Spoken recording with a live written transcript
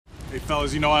Hey,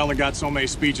 fellas, I only got so many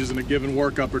speeches in a given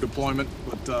workup or deployment,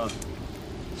 but,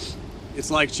 it's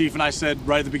like Chief and I said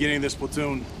right at the beginning of this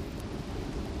platoon.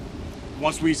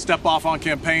 Once we step off on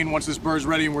campaign, once this bird's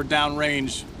ready and we're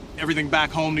downrange, everything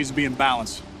back home needs to be in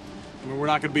balance. I mean, we're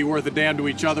not gonna be worth a damn to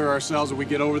each other or ourselves if we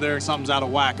get over there and something's out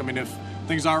of whack. I mean, if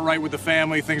things aren't right with the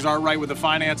family, things aren't right with the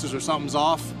finances, or something's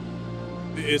off,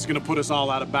 it's gonna put us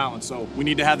all out of balance. So we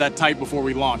need to have that tight before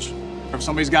we launch. If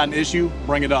somebody's got an issue,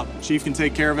 bring it up. Chief can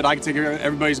take care of it, I can take care of it.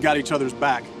 Everybody's got each other's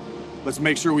back. Let's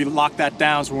make sure we lock that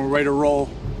down so when we're ready to roll,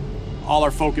 all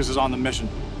our focus is on the mission.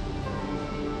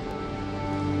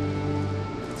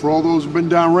 For all those who've been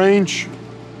downrange,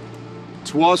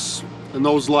 to us and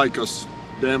those like us,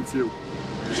 damn few.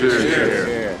 Cheers.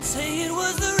 Cheers. Say it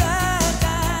was the right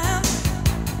time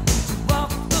to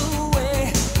walk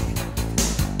away.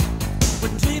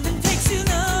 When dreaming takes you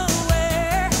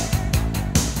nowhere,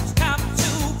 it's time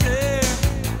to play.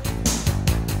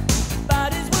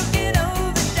 Body's working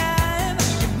overtime,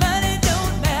 your money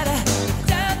don't matter.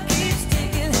 Time keeps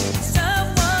ticking,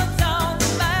 someone's on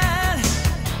the mind.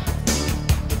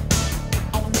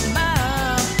 On the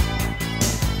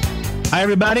mind. Hi,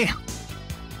 everybody.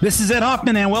 This is Ed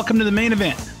Hoffman, and welcome to the main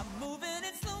event.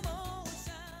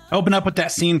 Open up with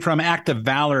that scene from Act of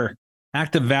Valor.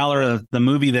 Act of Valor, the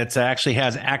movie that actually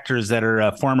has actors that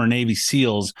are former Navy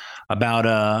SEALs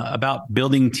about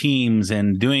building teams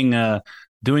and doing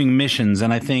missions.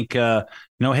 And I think,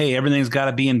 hey, everything's got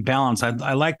to be in balance.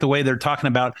 I like the way they're talking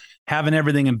about having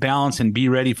everything in balance and be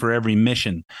ready for every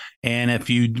mission. And if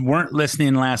you weren't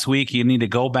listening last week, you need to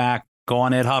go back. Go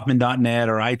on edhoffman.net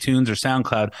or iTunes or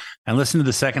SoundCloud and listen to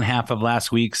the second half of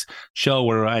last week's show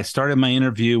where I started my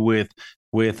interview with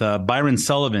Byron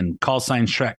Sullivan, call sign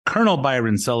Shrek, Colonel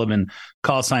Byron Sullivan,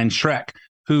 call sign Shrek,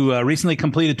 who recently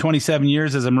completed 27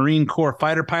 years as a Marine Corps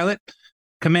fighter pilot.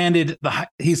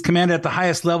 He's commanded at the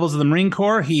highest levels of the Marine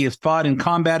Corps. He has fought in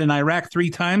combat in Iraq 3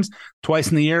 times,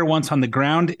 twice in the air, once on the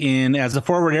ground as a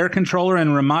forward air controller in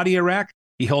Ramadi, Iraq.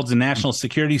 He holds a National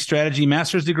Security Strategy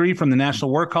master's degree from the National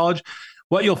War College.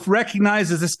 What you'll recognize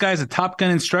is this guy's a Top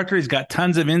Gun instructor. He's got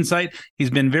tons of insight.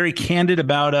 He's been very candid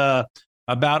about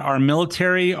our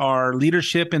military, our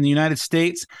leadership in the United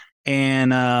States,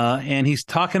 and he's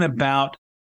talking about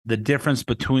the difference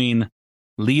between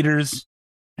leaders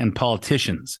and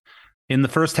politicians. In the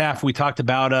first half, we talked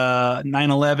about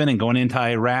 9/11 and going into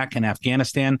Iraq and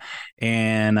Afghanistan,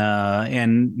 and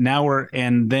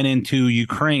then into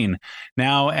Ukraine.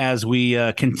 Now, as we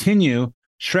continue,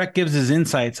 Shrek gives his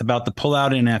insights about the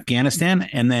pullout in Afghanistan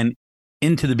and then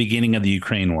into the beginning of the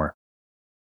Ukraine war.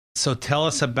 So, tell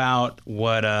us about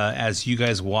what as you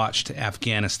guys watched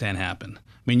Afghanistan happen.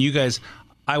 I mean, you and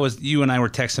I were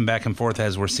texting back and forth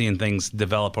as we're seeing things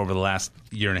develop over the last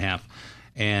year and a half,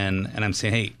 and I'm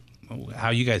saying, hey, how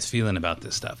you guys feeling about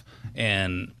this stuff?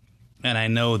 And I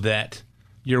know that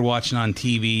you're watching on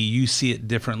TV, you see it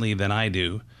differently than I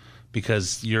do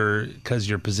because your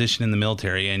position in the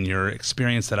military and your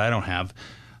experience that I don't have.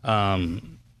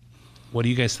 What are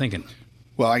you guys thinking?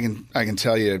 Well, I can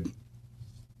tell you,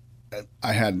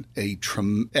 I had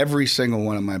every single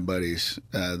one of my buddies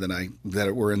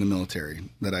that were in the military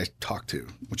that I talked to,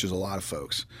 which is a lot of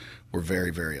folks, were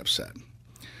very, very upset.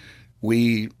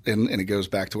 And it goes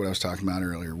back to what I was talking about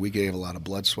earlier. We gave a lot of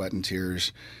blood, sweat, and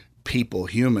tears, people,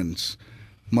 humans,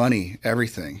 money,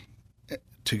 everything,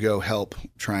 to go help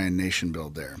try and nation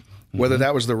build there. Mm-hmm. Whether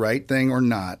that was the right thing or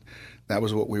not, that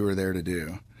was what we were there to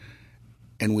do.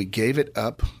 And we gave it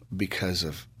up because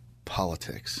of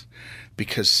politics,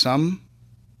 because some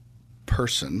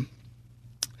person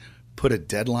put a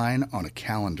deadline on a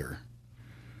calendar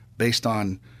based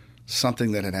on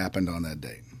something that had happened on that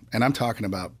date. And I'm talking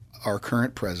about our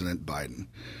current president, Biden.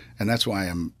 And that's why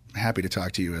I'm happy to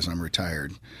talk to you as I'm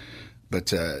retired.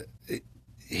 But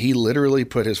he literally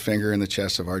put his finger in the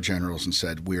chest of our generals and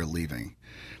said, we're leaving.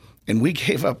 And we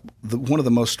gave up one of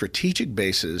the most strategic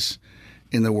bases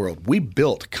in the world. We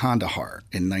built Kandahar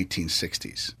in the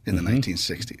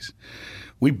 1960s.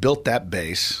 We built that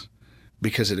base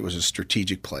because it was a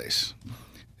strategic place.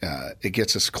 It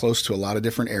gets us close to a lot of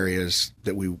different areas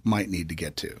that we might need to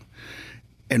get to.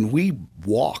 And we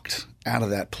walked out of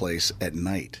that place at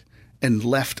night and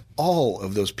left all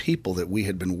of those people that we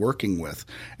had been working with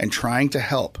and trying to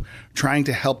help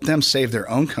them save their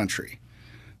own country,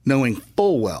 knowing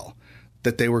full well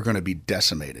that they were going to be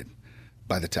decimated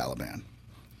by the Taliban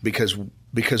because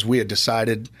we had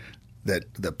decided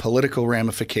that the political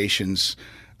ramifications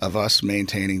of us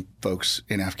maintaining folks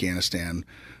in Afghanistan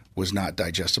was not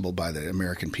digestible by the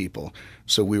American people.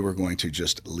 So we were going to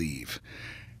just leave.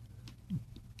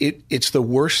 It's the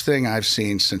worst thing I've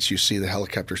seen since you see the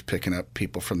helicopters picking up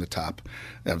people from the top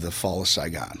of the fall of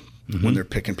Saigon when they're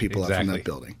picking people up from that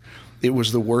building. It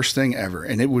was the worst thing ever.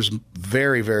 And it was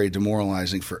very, very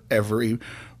demoralizing for every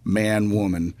man,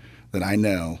 woman that I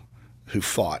know who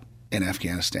fought in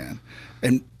Afghanistan.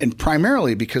 And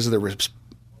primarily because of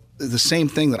the same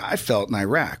thing that I felt in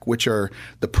Iraq, which are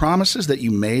the promises that you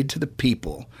made to the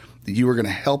people that you were going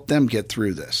to help them get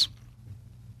through this.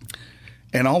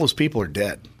 And all those people are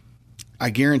dead. I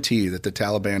guarantee you that the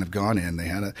Taliban have gone in.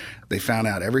 They found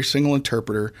out every single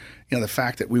interpreter. You know, the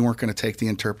fact that we weren't going to take the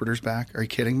interpreters back. Are you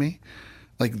kidding me?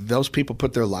 Like, those people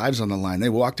put their lives on the line. They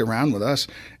walked around with us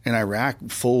in Iraq,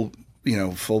 full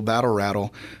battle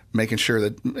rattle, making sure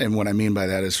that. And what I mean by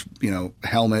that is,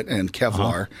 helmet and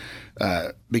Kevlar,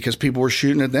 because people were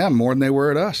shooting at them more than they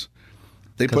were at us.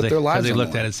 They put their lives. They on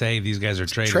looked the line. at it and say, these guys are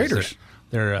traitors. Traitors.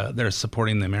 They're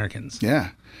supporting the Americans.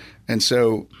 Yeah. And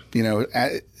so,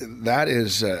 that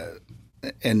is,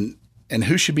 and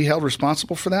who should be held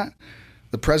responsible for that?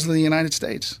 The President of the United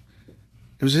States.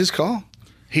 It was his call.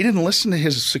 He didn't listen to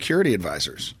his security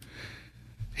advisors.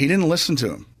 He didn't listen to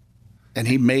them, and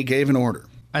he gave an order.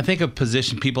 I think a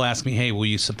position. People ask me, "Hey, will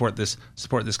you support this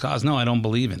cause?" No, I don't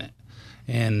believe in it.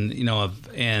 And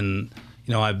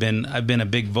I've been a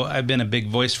big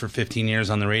voice for 15 years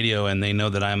on the radio, and they know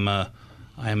that I'm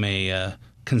a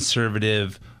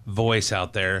conservative voice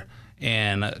out there.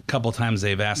 And a couple of times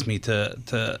they've asked me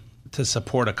to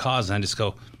support a cause, and I just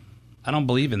go, I don't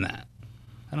believe in that.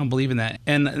 I don't believe in that.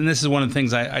 And this is one of the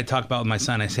things I talk about with my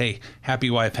son. I say, happy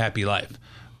wife, happy life.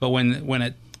 But when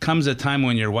it comes a time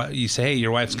when you say, hey,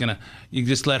 your wife's you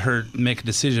just let her make a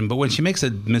decision. But when she makes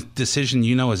a decision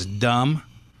is dumb,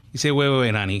 you say,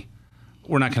 wait, honey,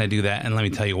 we're not going to do that. And let me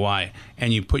tell you why.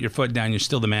 And you put your foot down. You're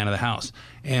still the man of the house.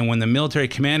 And when the military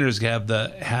commanders have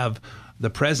the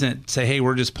president say, hey,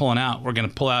 we're just pulling out. We're going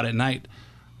to pull out at night.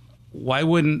 Why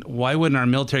wouldn't our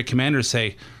military commanders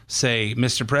say,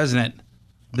 Mr. President,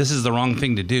 this is the wrong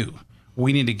thing to do.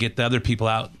 We need to get the other people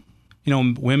out.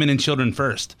 Women and children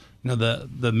first.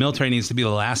 The military needs to be the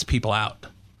last people out.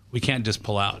 We can't just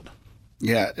pull out.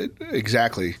 Yeah,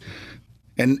 exactly.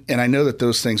 And I know that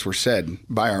those things were said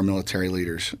by our military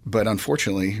leaders, but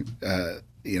unfortunately,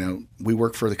 we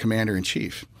work for the commander in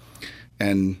chief.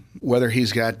 And whether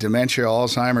he's got dementia,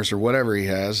 Alzheimer's, or whatever he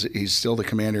has, he's still the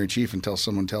commander in chief until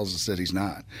someone tells us that he's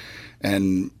not.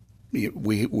 And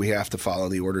we have to follow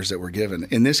the orders that we're given.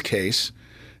 In this case,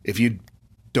 if you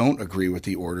don't agree with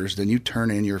the orders, then you turn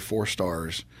in your 4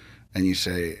 stars and you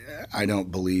say, I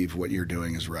don't believe what you're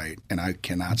doing is right, and I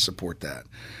cannot support that.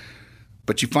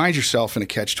 But you find yourself in a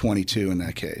catch-22 in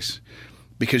that case,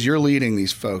 because you're leading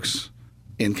these folks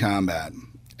in combat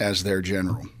as their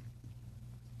general.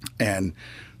 And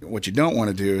what you don't want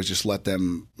to do is just let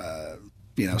them,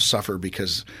 suffer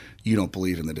because you don't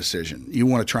believe in the decision. You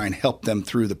want to try and help them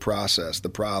through the process, the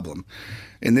problem.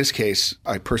 In this case,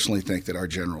 I personally think that our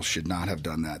generals should not have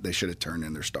done that. They should have turned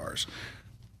in their stars.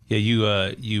 Yeah,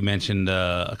 you mentioned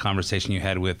a conversation you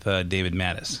had with David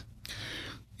Mattis.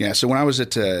 Yeah, so when I was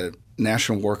at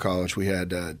National War College, we had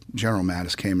General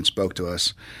Mattis came and spoke to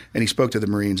us, and he spoke to the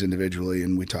Marines individually,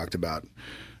 and we talked about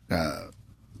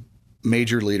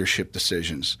major leadership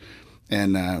decisions.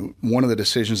 And one of the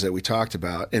decisions that we talked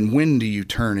about, and when do you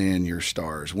turn in your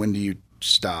stars? When do you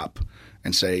stop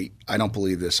and say, I don't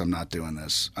believe this, I'm not doing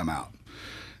this, I'm out?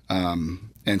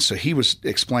 And so he was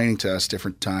explaining to us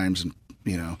different times and,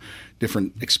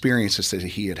 different experiences that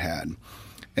he had had.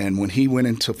 And when he went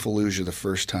into Fallujah the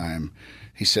first time,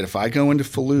 he said, if I go into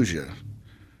Fallujah,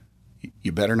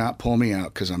 you better not pull me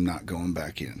out because I'm not going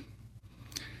back in.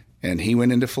 And he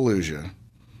went into Fallujah,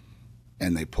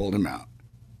 and they pulled him out.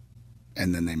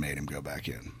 And then they made him go back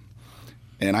in.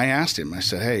 And I asked him, I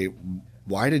said, hey,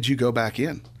 why did you go back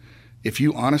in? If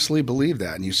you honestly believe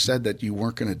that and you said that you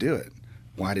weren't going to do it,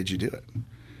 why did you do it?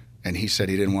 And he said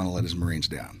he didn't want to let his Marines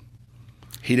down.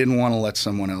 He didn't want to let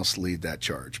someone else lead that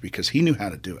charge because he knew how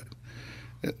to do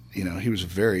it. He was a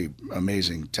very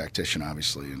amazing tactician,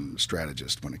 obviously, and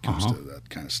strategist when it comes to that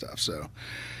kind of stuff. So,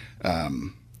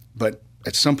 but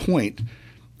at some point,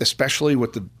 especially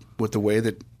with the way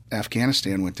that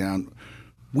Afghanistan went down,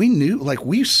 we knew,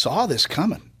 we saw this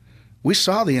coming. We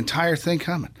saw the entire thing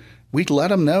coming. We let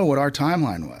them know what our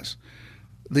timeline was.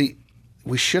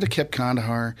 We should have kept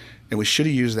Kandahar, and we should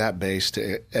have used that base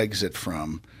to exit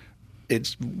from.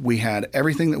 We had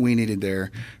everything that we needed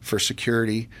there for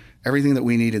security, everything that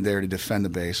we needed there to defend the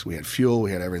base. We had fuel,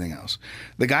 we had everything else.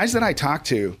 The guys that I talked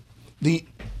to, the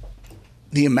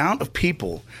amount of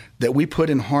people that we put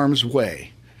in harm's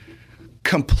way,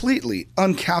 completely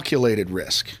uncalculated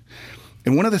risk.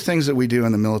 And one of the things that we do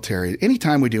in the military,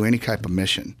 anytime we do any type of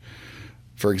mission,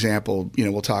 for example,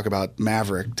 we'll talk about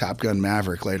Maverick, Top Gun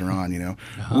Maverick later on,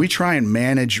 we try and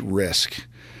manage risk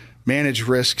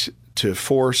to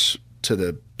force, to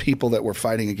the people that we're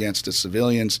fighting against, to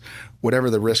civilians, whatever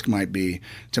the risk might be,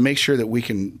 to make sure that we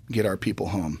can get our people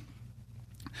home.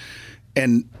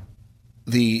 And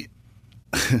the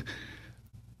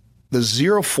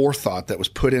zero forethought that was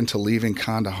put into leaving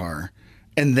Kandahar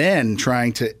and then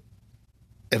trying to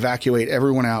evacuate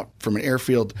everyone out from an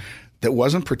airfield that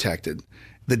wasn't protected,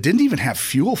 that didn't even have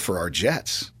fuel for our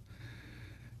jets.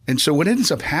 And so what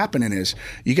ends up happening is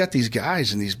you got these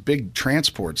guys in these big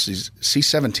transports, these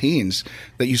C-17s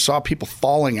that you saw people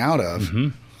falling out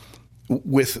of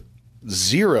with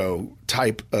zero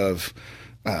type of,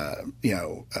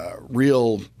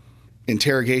 real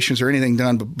interrogations or anything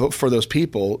done but for those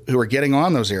people who are getting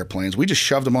on those airplanes. We just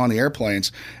shoved them on the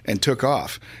airplanes and took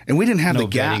off. And we didn't have the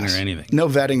gas. No vetting or anything. No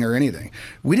vetting or anything.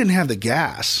 We didn't have the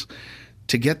gas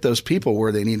to get those people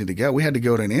where they needed to go. We had to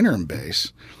go to an interim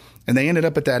base. And they ended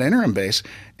up at that interim base,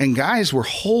 and guys were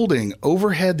holding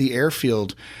overhead the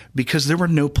airfield because there were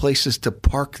no places to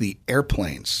park the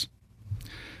airplanes.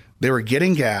 They were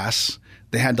getting gas.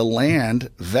 They had to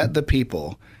land, vet the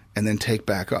people, and then take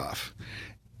back off.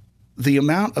 The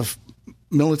amount of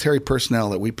military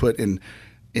personnel that we put in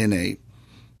a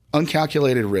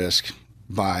uncalculated risk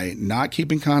by not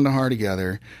keeping Kandahar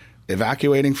together,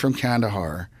 evacuating from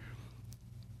Kandahar,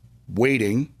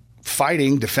 waiting,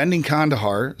 fighting, defending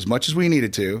Kandahar as much as we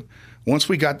needed to. Once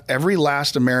we got every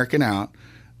last American out,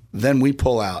 then we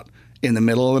pull out in the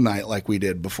middle of the night like we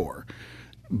did before.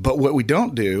 But what we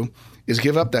don't do is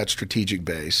give up that strategic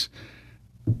base,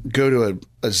 go to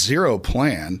a zero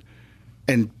plan,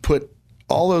 and put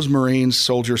all those Marines,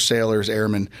 soldiers, sailors,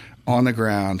 airmen on the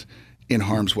ground in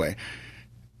harm's way.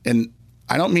 And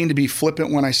I don't mean to be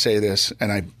flippant when I say this,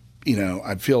 and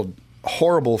I feel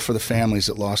horrible for the families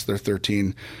that lost their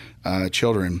 13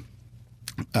 children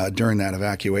during that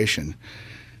evacuation.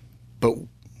 But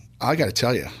I got to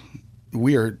tell you,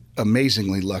 we are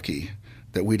amazingly lucky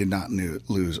that we did not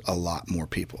lose a lot more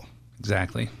people.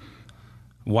 Exactly.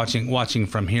 Watching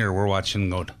from here, we're watching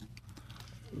go,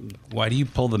 why do you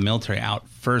pull the military out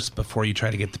first before you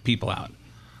try to get the people out?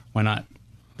 Why not?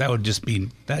 You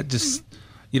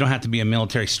don't have to be a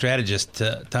military strategist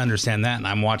to understand that. And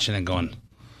I'm watching and going,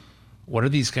 what are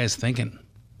these guys thinking?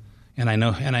 And I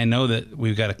know that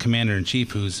we've got a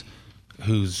commander-in-chief who's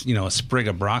a sprig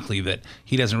of broccoli, that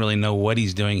he doesn't really know what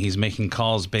he's doing. He's making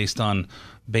calls based on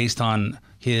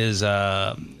his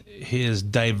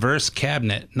diverse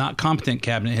cabinet, not competent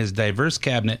cabinet, his diverse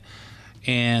cabinet.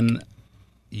 And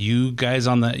you guys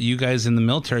in the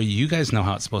military, you guys know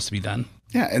how it's supposed to be done.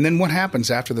 Yeah, and then what happens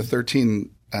after the 13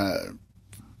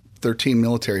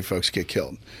 military folks get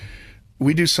killed?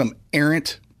 We do some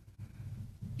errant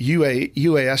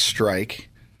UAS strike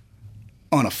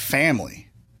on a family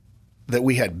that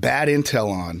we had bad intel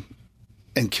on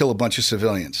and kill a bunch of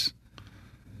civilians.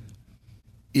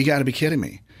 You got to be kidding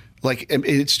me. Like,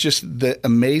 it's just the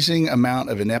amazing amount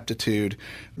of ineptitude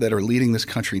that are leading this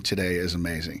country today is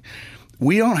amazing.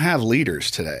 We don't have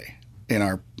leaders today in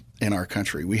our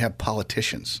country. We have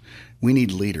politicians. We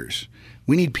need leaders.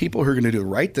 We need people who are going to do the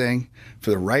right thing for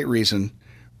the right reason,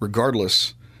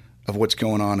 regardless of what's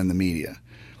going on in the media.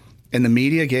 And the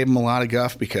media gave them a lot of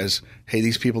guff because, hey,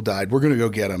 these people died. We're going to go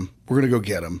get them. We're going to go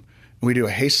get them. And we do a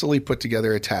hastily put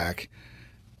together attack,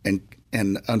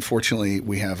 and unfortunately,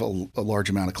 we have a large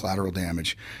amount of collateral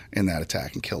damage in that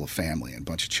attack and kill a family and a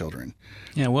bunch of children.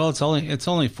 Yeah, well, it's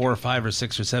only 4 or 5 or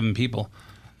 6 or 7 people.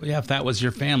 But yeah, if that was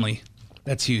your family,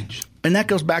 that's huge. And that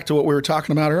goes back to what we were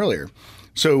talking about earlier.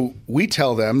 So we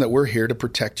tell them that we're here to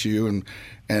protect you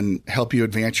and help you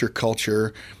advance your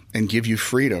culture and give you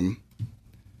freedom.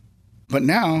 But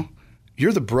now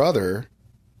you're the brother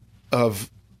of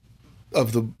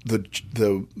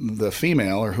the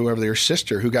female or whoever, your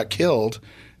sister, who got killed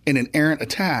in an errant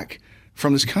attack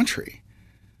from this country.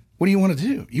 What do you want to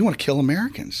do? You want to kill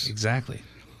Americans. Exactly.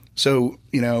 So,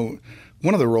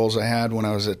 one of the roles I had when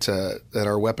I was at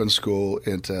our weapons school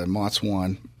at MOTS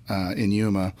 1 in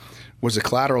Yuma was a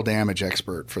collateral damage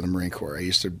expert for the Marine Corps. I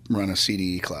used to run a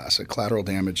CDE class, a collateral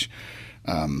damage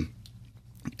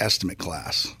estimate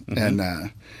class. Mm-hmm.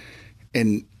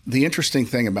 And the interesting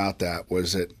thing about that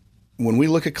was that when we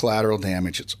look at collateral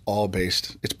damage, it's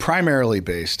primarily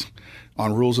based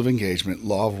on rules of engagement,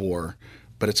 law of war,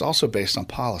 but it's also based on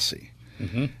policy.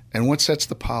 Mm-hmm. And what sets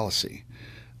the policy?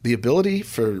 The ability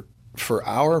for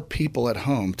our people at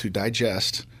home to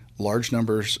digest large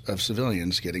numbers of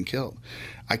civilians getting killed.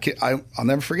 I'll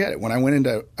never forget it. When I went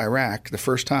into Iraq the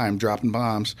first time dropping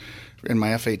bombs in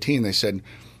my F-18, they said,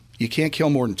 you can't kill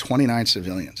more than 29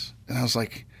 civilians. And I was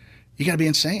like, you got to be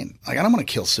insane. Like, I don't want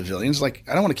to kill civilians. Like,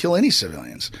 I don't want to kill any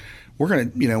civilians.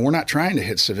 We're not trying to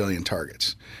hit civilian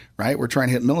targets, right? We're trying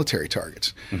to hit military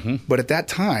targets. Mm-hmm. But at that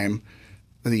time,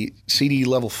 the CD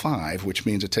level 5, which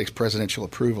means it takes presidential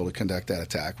approval to conduct that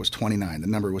attack, was 29. The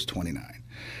number was 29.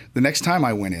 The next time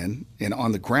I went in and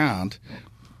on the ground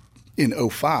in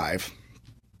 05,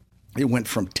 it went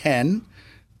from 10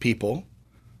 people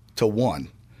to 1,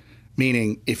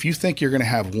 meaning if you think you're going to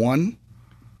have one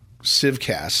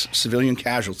CivCas, civilian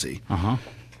casualty,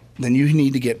 then you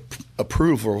need to get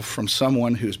approval from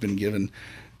someone who's been given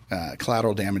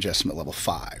collateral damage estimate level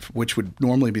 5, which would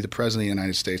normally be the President of the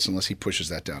United States unless he pushes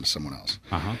that down to someone else.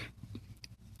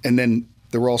 And then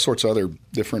there were all sorts of other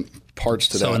different parts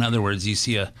to that. So in other words, you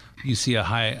see a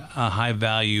high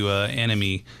value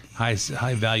enemy, high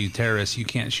value terrorist. You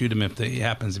can't shoot him if he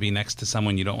happens to be next to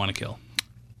someone you don't want to kill.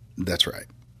 That's right.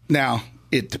 Now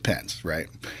it depends, right?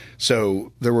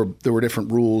 So there were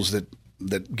different rules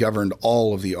that governed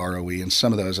all of the ROE, and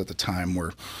some of those at the time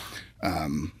were,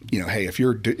 hey, if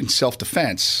you're in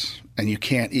self-defense and you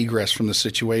can't egress from the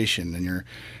situation,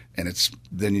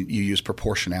 then you use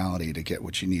proportionality to get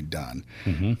what you need done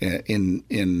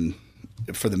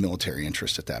for the military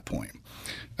interest at that point.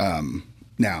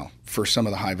 Now, for some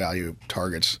of the high-value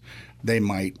targets, they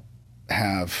might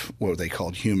have what they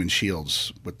called human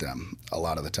shields with them a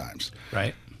lot of the times.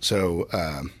 Right. So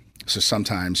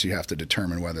sometimes you have to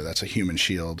determine whether that's a human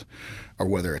shield or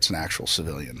whether it's an actual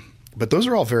civilian. But those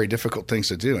are all very difficult things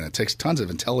to do, and it takes tons of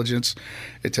intelligence.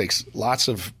 It takes lots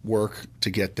of work to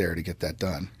get that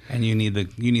done. And you need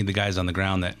the guys on the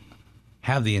ground that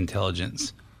have the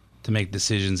intelligence to make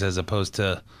decisions, as opposed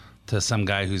to some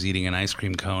guy who's eating an ice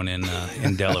cream cone in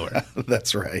Delaware.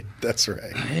 That's right.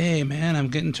 Hey, man, I'm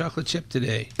getting chocolate chip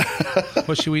today.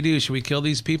 What should we do? Should we kill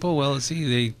these people? Well, let's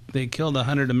see. They killed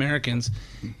 100 Americans.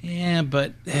 Yeah,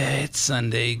 but it's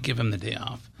Sunday. Give them the day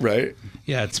off. Right.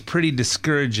 Yeah, it's pretty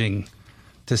discouraging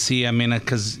to see. I mean,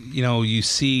 because you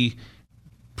see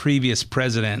previous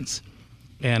presidents,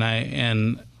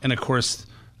 and of course,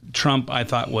 Trump I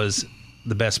thought was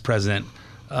the best president.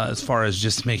 As far as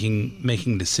just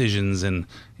making decisions and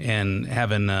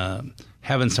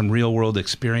having some real world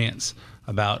experience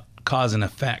about cause and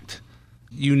effect.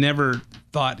 You never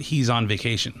thought he's on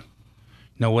vacation.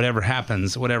 Whatever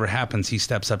happens, he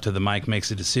steps up to the mic,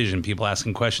 makes a decision. People ask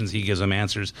him questions, he gives them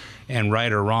answers. And right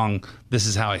or wrong, this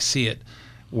is how I see it.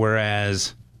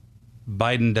 Whereas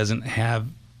Biden doesn't have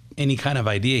any kind of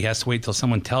idea. He has to wait till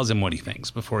someone tells him what he thinks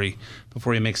before he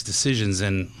makes decisions.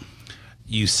 And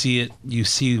you see it. You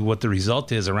see what the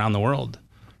result is around the world,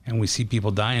 and we see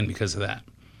people dying because of that.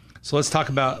 So let's talk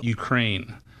about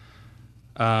Ukraine.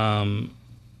 I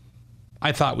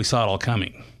thought we saw it all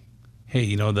coming.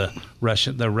 Hey, the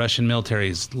Russian military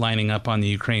is lining up on the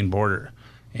Ukraine border,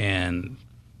 and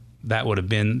that would have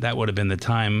been the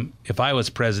time if I was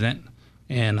president.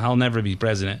 And I'll never be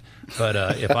president, but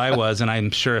if I was, and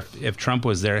I'm sure if Trump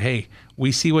was there, hey,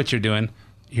 we see what you're doing.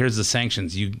 Here's the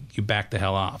sanctions. You back the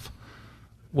hell off.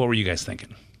 What were you guys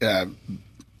thinking?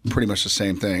 Pretty much the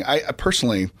same thing. I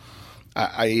personally,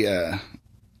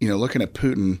 looking at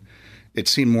Putin, it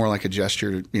seemed more like a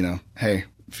gesture. Hey,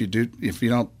 if you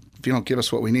don't give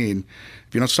us what we need,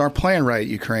 if you don't start playing right,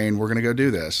 Ukraine, we're going to go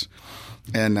do this.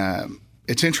 And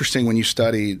it's interesting when you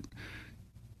study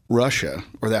Russia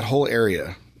or that whole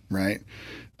area, right?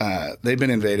 They've been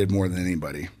invaded more than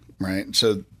anybody, right?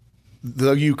 So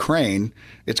the Ukraine,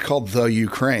 it's called the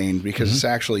Ukraine because it's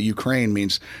actually Ukraine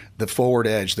means the forward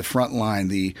edge, the front line,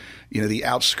 the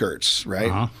outskirts,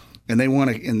 right? And they want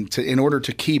to, in order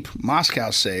to keep Moscow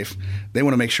safe, they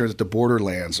want to make sure that the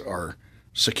borderlands are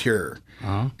secure.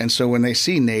 And so when they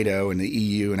see NATO and the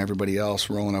EU and everybody else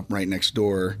rolling up right next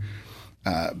door,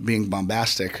 being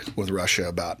bombastic with Russia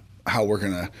about how we're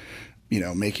going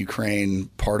to, make Ukraine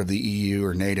part of the EU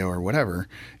or NATO or whatever,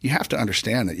 you have to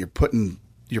understand that you're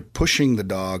pushing the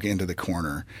dog into the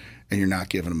corner and you're not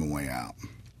giving him a way out.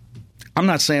 I'm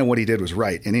not saying what he did was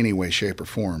right in any way, shape, or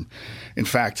form. In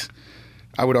fact,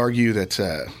 I would argue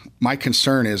that my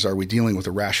concern is, are we dealing with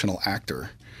a rational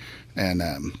actor? And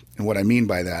what I mean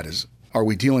by that is, are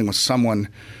we dealing with someone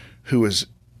who is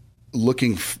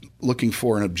looking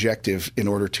for an objective in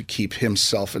order to keep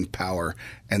himself in power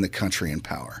and the country in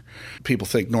power? People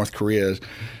think North Korea,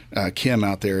 Kim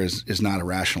out there is not a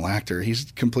rational actor.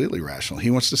 He's completely rational. He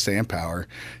wants to stay in power.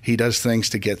 He does things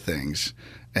to get things.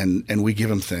 and we give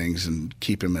them things and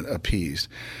keep them appeased.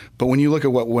 But when you look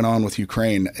at what went on with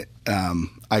Ukraine,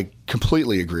 I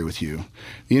completely agree with you.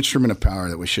 The instrument of power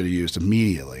that we should have used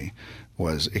immediately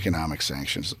was economic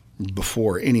sanctions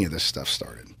before any of this stuff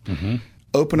started.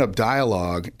 Open up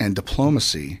dialogue and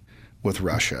diplomacy with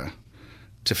Russia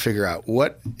to figure out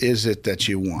what is it that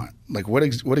you want. Like, what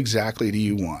exactly do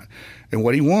you want? And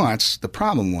what he wants, the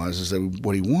problem is that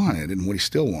what he wanted and what he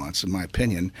still wants, in my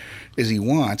opinion, is he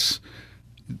wants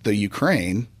the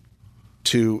Ukraine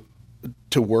to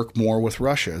work more with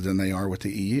Russia than they are with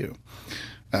the EU.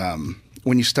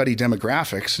 When you study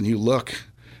demographics and you look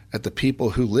at the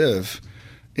people who live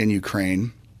in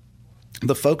Ukraine,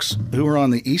 the folks who are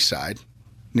on the east side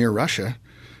near Russia,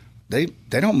 they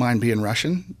don't mind being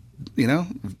Russian. You know,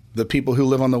 the people who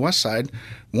live on the west side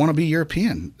want to be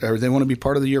European, or they want to be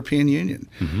part of the European Union.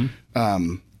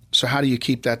 So how do you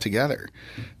keep that together?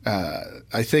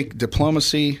 I think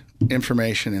diplomacy,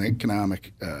 information, and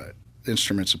economic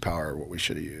instruments of power are what we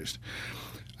should have used.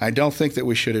 I don't think that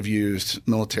we should have used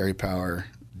military power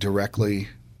directly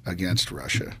against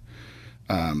Russia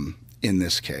in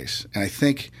this case. And I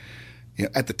think, you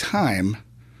know, at the time,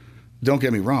 don't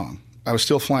get me wrong, I was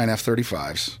still flying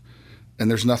F-35s, and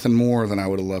there's nothing more than I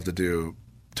would have loved to do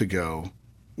to go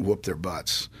whoop their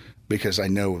butts, because I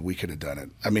know we could have done it.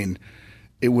 I mean,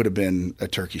 it would have been a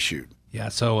turkey shoot. Yeah.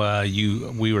 So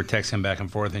we were texting back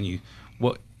and forth, and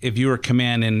if you were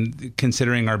command and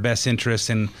considering our best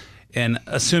interests and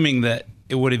assuming that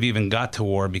it would have even got to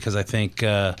war, because I think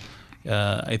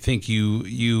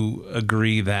you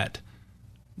agree that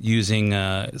using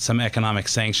some economic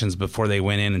sanctions before they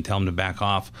went in and tell them to back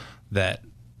off,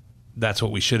 that's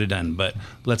what we should have done. But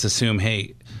let's assume,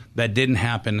 hey, that didn't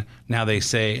happen. Now they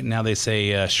say,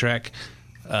 Shrek,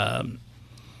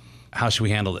 how should we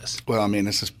handle this? Well, I mean,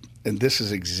 this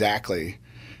is exactly,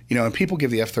 you know, and people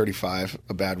give the F-35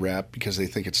 a bad rap because they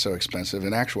think it's so expensive.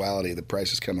 In actuality, the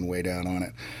price is coming way down on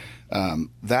it.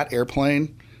 That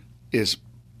airplane is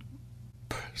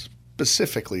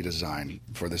specifically designed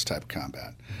for this type of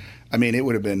combat. I mean, it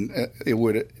wouldn't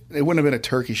have been a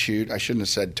turkey shoot. I shouldn't have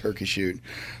said turkey shoot,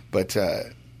 but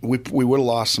we would have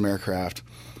lost some aircraft.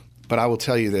 But I will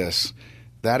tell you this: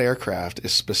 that aircraft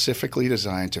is specifically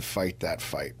designed to fight that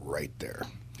fight right there.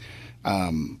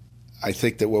 I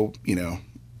think that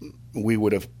we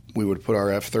would have put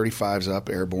our F-35s up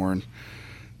airborne.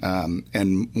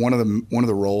 And one of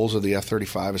the roles of the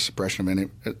F-35 is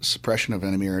suppression of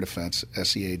enemy air defense,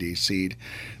 SEAD, SEAD.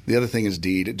 The other thing is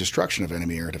DEED, destruction of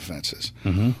enemy air defenses.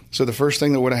 So the first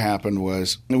thing that would have happened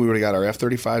was we would have got our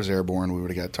F-35s airborne. We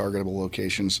would have got targetable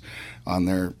locations on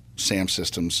their SAM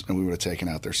systems, and we would have taken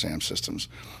out their SAM systems.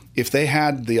 If they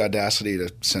had the audacity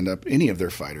to send up any of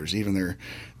their fighters, even their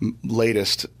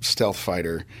latest stealth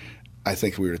fighter, I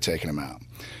think we would have taken them out.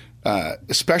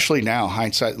 Especially now,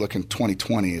 hindsight looking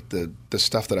 2020 at the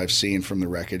stuff that I've seen from the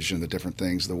wreckage and the different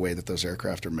things, the way that those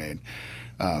aircraft are made,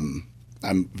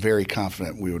 I'm very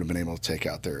confident we would have been able to take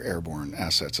out their airborne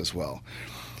assets as well.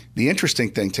 The interesting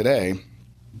thing today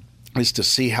is to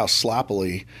see how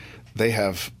sloppily they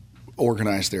have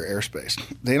organized their airspace.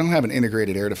 They don't have an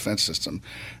integrated air defense system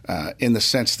in the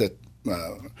sense that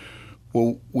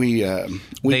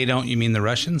they don't. You mean the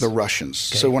Russians? The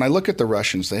Russians. Okay. So when I look at the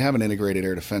Russians, they have an integrated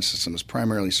air defense system that's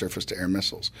primarily surface-to-air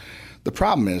missiles. The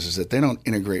problem is that they don't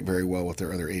integrate very well with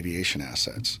their other aviation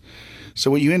assets.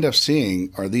 So what you end up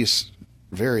seeing are these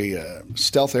very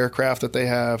stealth aircraft that they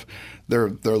have. Their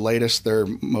latest, their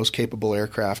most capable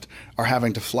aircraft are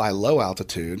having to fly low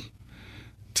altitude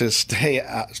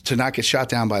to not get shot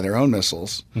down by their own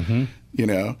missiles. You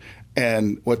know.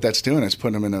 And what that's doing is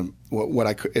putting them in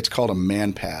it's called a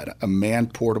MANPAD, a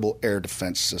manned portable air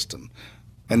defense system.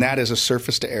 And that is a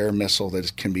surface-to-air missile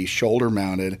that can be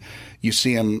shoulder-mounted. You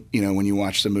see them, you know, when you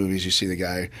watch the movies, you see the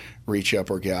guy reach up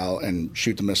or gal and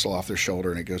shoot the missile off their shoulder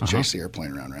and it goes chase the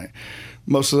airplane around, right?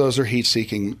 Most of those are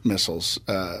heat-seeking missiles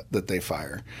that they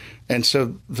fire. And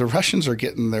so the Russians are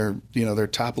getting their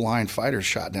top-line fighters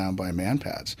shot down by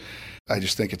MANPADs. I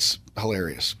just think it's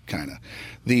hilarious, kind of.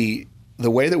 The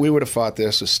way that we would have fought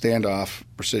this is standoff,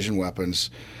 precision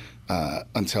weapons,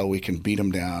 until we can beat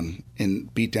them down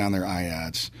and beat down their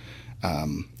IADs.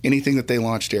 Anything that they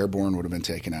launched airborne would have been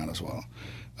taken out as well,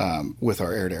 with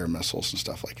our air-to-air missiles and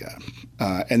stuff like that.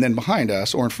 And then behind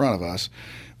us, or in front of us,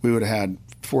 we would have had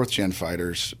fourth-gen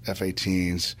fighters,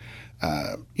 F-18s,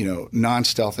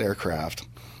 non-stealth aircraft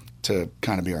to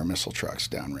kind of be our missile trucks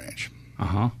downrange.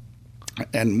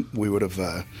 And we would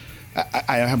have...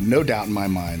 I have no doubt in my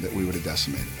mind that we would have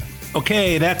decimated them.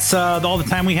 Okay, that's all the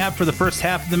time we have for the first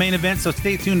half of the main event, so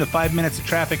stay tuned to 5 minutes of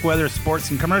traffic, weather,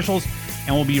 sports, and commercials,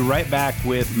 and we'll be right back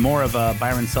with more of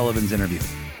Byron Sullivan's interview.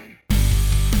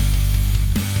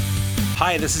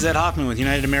 Hi, this is Ed Hoffman with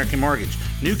United American Mortgage.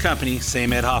 New company,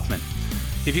 same Ed Hoffman.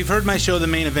 If you've heard my show, The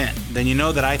Main Event, then you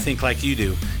know that I think like you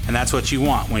do, and that's what you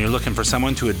want when you're looking for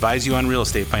someone to advise you on real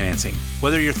estate financing.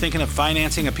 Whether you're thinking of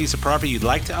financing a piece of property you'd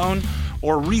like to own,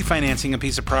 or refinancing a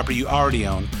piece of property you already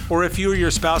own, or if you or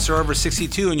your spouse are over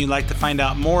 62 and you'd like to find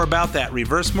out more about that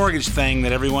reverse mortgage thing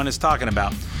that everyone is talking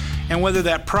about, and whether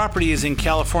that property is in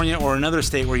California or another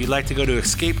state where you'd like to go to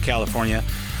escape California,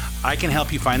 I can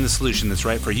help you find the solution that's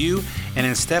right for you and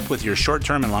in step with your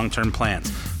short-term and long-term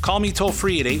plans. Call me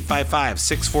toll-free at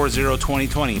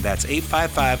 855-640-2020. That's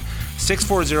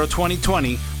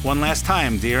 855-640-2020. One last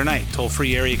time, day or night,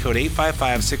 toll-free area code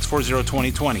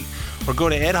 855-640-2020. Or go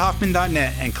to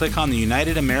edhoffman.net and click on the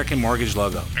United American Mortgage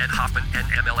logo. Ed Hoffman,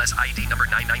 NMLS ID number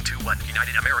 9921.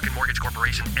 United American Mortgage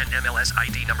Corporation, NMLS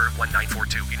ID number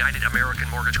 1942. United American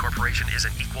Mortgage Corporation is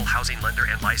an equal housing lender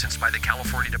and licensed by the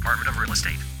California Department of Real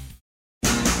Estate.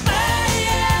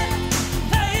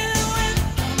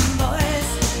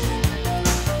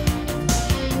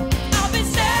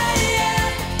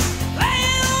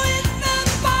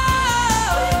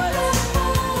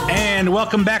 And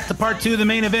welcome back to part 2 of The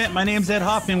Main Event. My name's Ed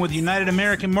Hoffman with United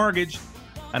American Mortgage.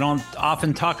 I don't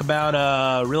often talk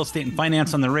about real estate and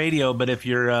finance on the radio, but if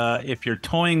you're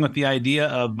toying with the idea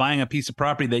of buying a piece of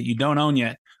property that you don't own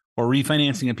yet, or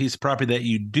refinancing a piece of property that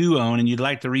you do own and you'd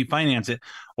like to refinance it,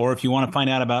 or if you want to find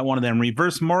out about one of them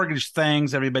reverse mortgage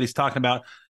things everybody's talking about,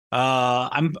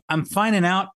 I'm finding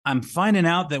out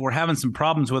that we're having some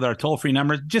problems with our toll-free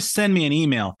numbers. Just send me an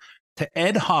email to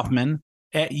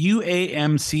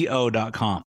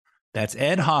edhoffman@uamco.com. That's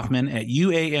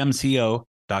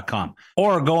edhoffman@uamco.com.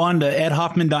 Or go on to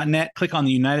edhoffman.net, click on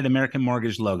the United American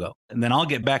Mortgage logo, and then I'll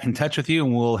get back in touch with you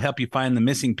and we'll help you find the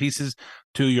missing pieces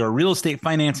to your real estate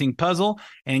financing puzzle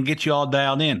and get you all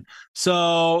dialed in.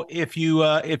 So if you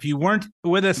weren't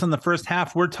with us on the first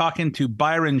half, we're talking to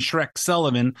Byron Shrek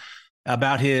Sullivan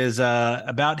about his,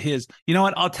 you know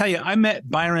what, I'll tell you, I met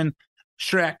Byron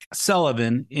Shrek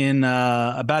Sullivan in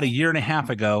about a year and a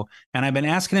half ago, and I've been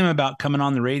asking him about coming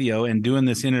on the radio and doing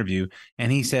this interview,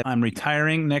 and he said, I'm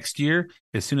retiring next year.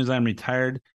 As soon as I'm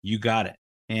retired, you got it.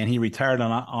 And he retired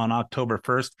on October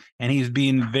 1st, and he's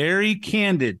being very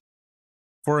candid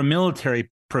for a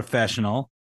military professional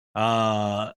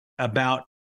about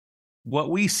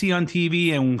what we see on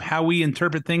TV and how we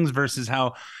interpret things versus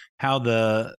how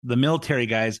the military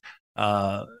guys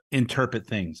interpret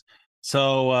things.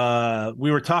 So we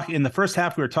were talking in the first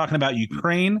half, we were talking about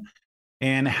Ukraine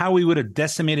and how we would have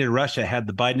decimated Russia had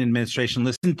the Biden administration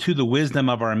listened to the wisdom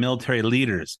of our military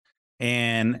leaders.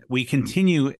 And we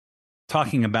continue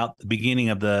talking about the beginning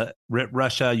of the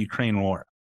Russia-Ukraine war.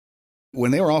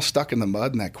 When they were all stuck in the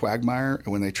mud in that quagmire,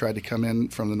 when they tried to come in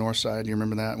from the north side, you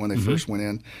remember that when they first went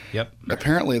in? Yep.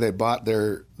 Apparently they bought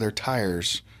their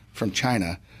tires from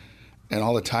China, and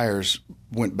all the tires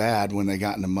went bad when they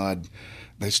got in the mud.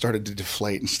 They started to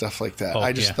deflate and stuff like that.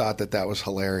 I just thought that was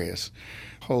hilarious.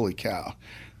 Holy cow.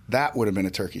 That would have been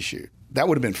a turkey shoot. That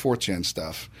would have been 4th gen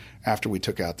stuff after we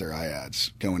took out their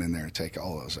IADs, going in there to take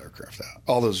all those aircraft out.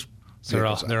 All those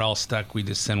they're all stuck. We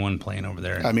just send one plane over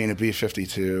there. I mean, a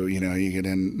B-52, you get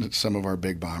in some of our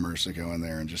big bombers that go in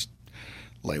there and just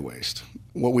lay waste.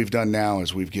 What we've done now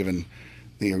is we've given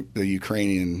the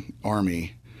Ukrainian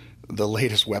army the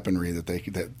latest weaponry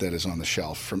that is on the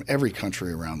shelf from every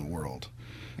country around the world.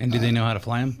 And do they know how to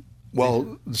fly them?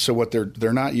 Well, so what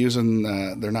they're not using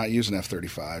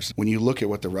F-35s. When you look at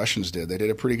what the Russians did, they did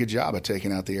a pretty good job of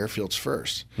taking out the airfields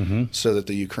first, so that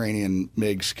the Ukrainian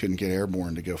MiGs couldn't get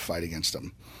airborne to go fight against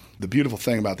them. The beautiful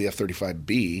thing about the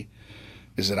F-35B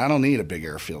is that I don't need a big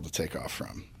airfield to take off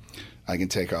from. I can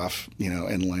take off,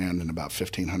 and land in about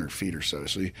 1,500 feet or so.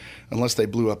 So unless they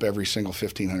blew up every single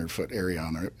 1,500-foot area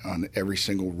on every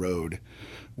single road,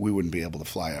 we wouldn't be able to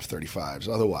fly F-35s.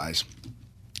 Otherwise,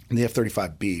 the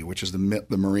F-35B, which is the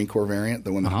Marine Corps variant,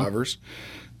 the one that hovers,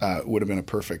 would have been a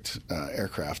perfect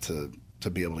aircraft to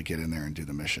be able to get in there and do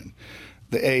the mission.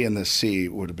 The A and the C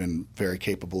would have been very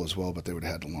capable as well, but they would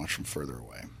have had to launch from further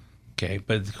away. Okay,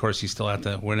 but of course you still have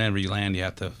to, whenever you land, you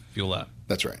have to fuel up.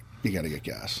 That's right. You got to get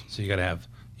gas. So you got to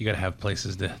have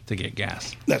places to get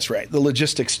gas. That's right. The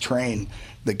logistics train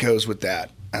that goes with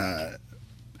that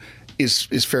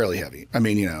is fairly heavy. I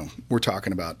mean, we're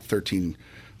talking about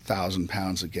 13,000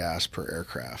 pounds of gas per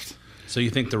aircraft. So you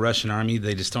think the Russian army,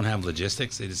 they just don't have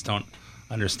logistics? They just don't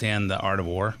understand the art of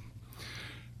war?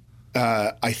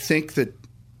 I think that,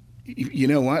 you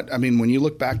know what? I mean, when you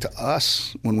look back to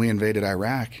us when we invaded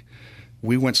Iraq,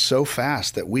 we went so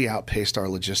fast that we outpaced our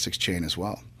logistics chain as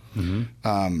well.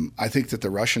 I think that the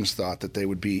Russians thought that they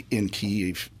would be in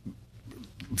Kyiv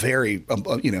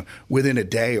within a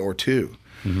day or two.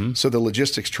 So the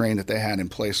logistics train that they had in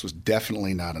place was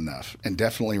definitely not enough and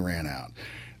definitely ran out.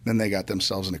 Then they got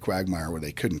themselves in a quagmire where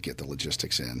they couldn't get the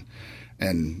logistics in.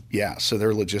 And yeah, so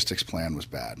their logistics plan was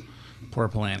bad. Poor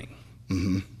planning.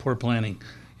 Poor planning.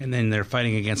 And then they're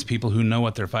fighting against people who know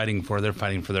what they're fighting for. They're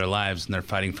fighting for their lives and they're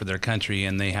fighting for their country.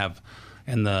 And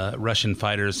the Russian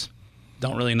fighters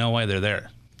don't really know why they're there.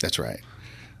 That's right.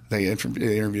 They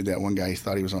interviewed that one guy. He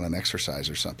thought he was on an exercise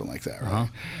or something like that, right?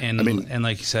 And I mean, and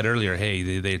like you said earlier,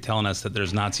 hey, they're telling us that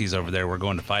there's Nazis over there. We're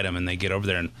going to fight them, and they get over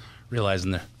there and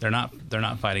realizing they're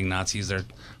not fighting Nazis.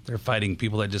 They're fighting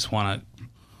people that just want to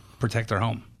protect their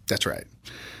home. That's right.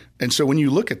 And so when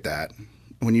you look at that,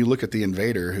 when you look at the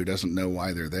invader who doesn't know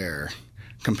why they're there,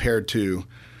 compared to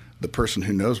the person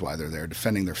who knows why they're there,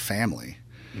 defending their family,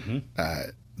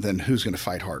 then who's going to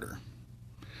fight harder?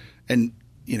 And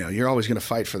you're always going to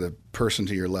fight for the person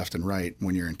to your left and right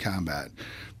when you're in combat.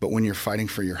 But when you're fighting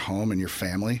for your home and your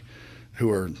family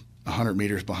who are 100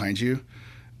 meters behind you,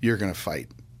 you're going to fight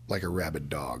like a rabid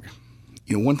dog.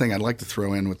 One thing I'd like to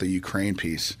throw in with the Ukraine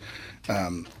piece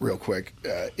real quick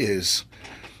is,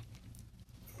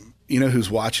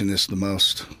 who's watching this the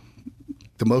most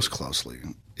closely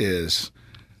is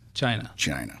China.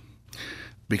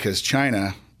 Because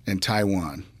China and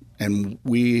Taiwan, and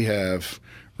we have...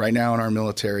 Right now in our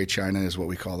military, China is what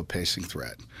we call the pacing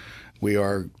threat. We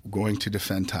are going to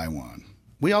defend Taiwan.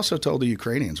 We also told the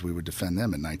Ukrainians we would defend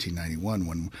them in 1991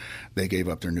 when they gave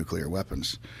up their nuclear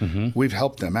weapons. We've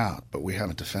helped them out, but we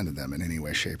haven't defended them in any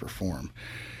way, shape, or form.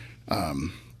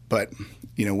 But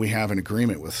we have an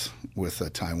agreement with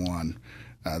Taiwan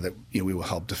that we will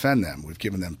help defend them. We've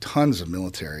given them tons of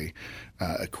military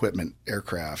equipment,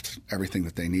 aircraft, everything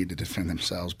that they need to defend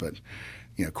themselves. But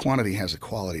quantity has a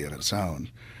quality of its own.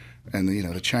 And,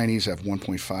 the Chinese have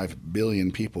 1.5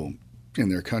 billion people in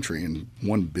their country, and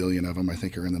 1 billion of them, I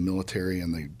think, are in the military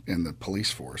and the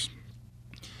police force.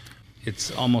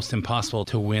 It's almost impossible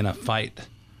to win a fight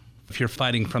if you're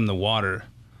fighting from the water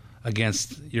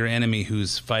against your enemy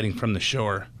who's fighting from the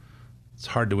shore. It's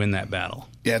hard to win that battle.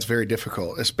 Yeah, it's very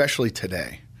difficult, especially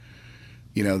today.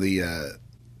 When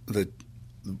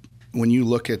you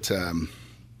look at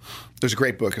there's a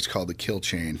great book. It's called The Kill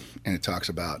Chain, and it talks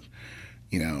about,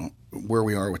 where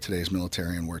we are with today's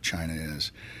military and where China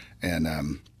is. And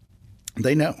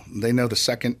they know the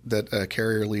second that a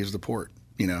carrier leaves the port,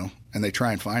 and they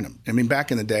try and find them. I mean,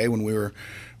 back in the day when we were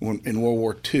in World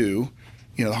War II,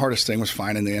 the hardest thing was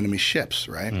finding the enemy ships,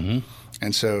 right?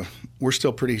 And so we're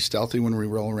still pretty stealthy when we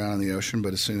roll around in the ocean,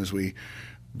 but as soon as we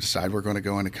decide we're going to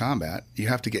go into combat, you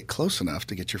have to get close enough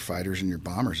to get your fighters and your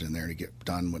bombers in there to get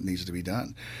done what needs to be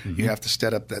done. You have to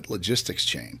set up that logistics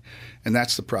chain. And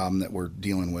that's the problem that we're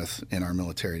dealing with in our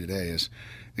military today is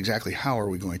exactly how are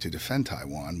we going to defend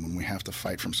Taiwan when we have to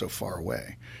fight from so far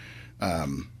away?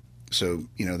 So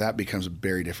that becomes a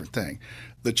very different thing.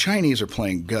 The Chinese are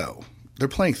playing Go. They're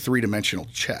playing three-dimensional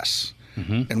chess,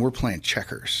 and we're playing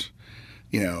checkers.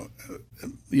 You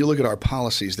look at our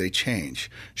policies, they change.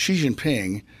 Xi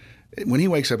Jinping, when he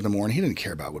wakes up in the morning, he doesn't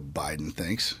care about what Biden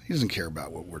thinks. He doesn't care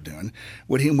about what we're doing.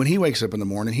 When he wakes up in the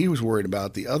morning, he was worried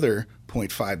about the other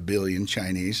 0.5 billion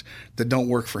Chinese that don't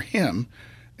work for him.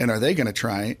 And are they going to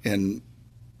try and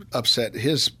upset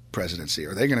his presidency?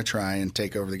 Are they going to try and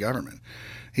take over the government?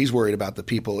 He's worried about the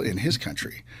people in his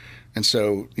country. And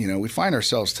so, we find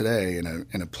ourselves today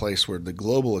in a place where the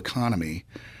global economy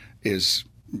is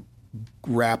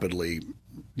rapidly,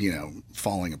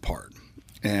 falling apart.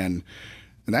 And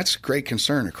that's great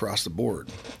concern across the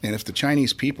board. And if the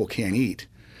Chinese people can't eat,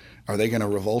 are they going to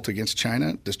revolt against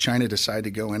China? Does China decide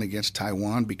to go in against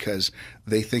Taiwan because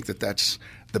they think that that's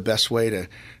the best way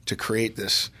to create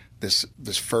this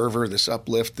fervor, this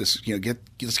uplift, let's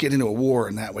get into a war,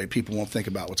 and that way people won't think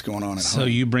about what's going on at home. So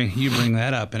you bring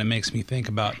that up, and it makes me think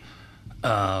about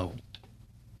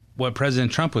what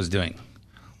President Trump was doing.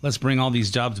 Let's bring all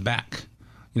these jobs back.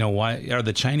 Why are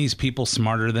the Chinese people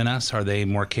smarter than us? Are they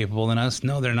more capable than us?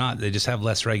 No, they're not. They just have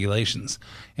less regulations,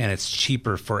 and it's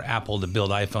cheaper for Apple to build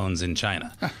iPhones in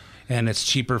China. And it's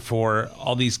cheaper for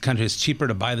all these countries. It's cheaper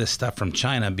to buy this stuff from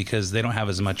China because they don't have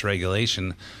as much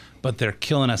regulation, but they're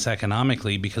killing us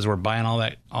economically because we're buying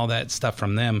all that stuff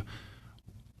from them.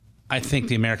 I think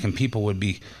the American people would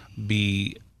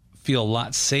feel a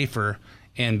lot safer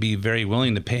and be very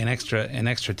willing to pay an extra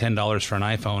 $10 for an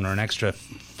iPhone or an extra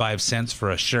 5 cents for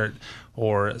a shirt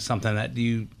or something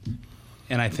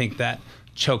and I think that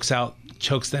chokes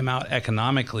them out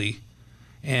economically.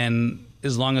 And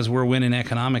as long as we're winning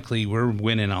economically, we're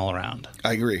winning all around.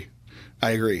 I agree.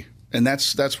 And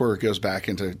that's where it goes back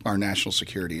into our national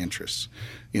security interests.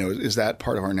 Is that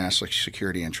part of our national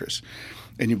security interests?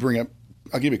 And you bring up,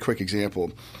 I'll give you a quick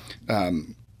example.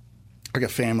 I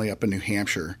got family up in New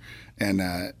Hampshire, and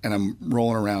I'm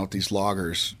rolling around with these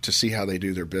loggers to see how they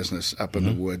do their business up in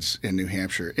the woods in New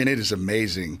Hampshire, and it is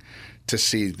amazing to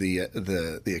see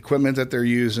the equipment that they're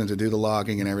using to do the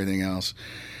logging and everything else.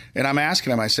 And I'm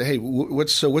asking them, I say, hey,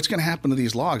 what's going to happen to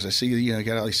these logs? I see you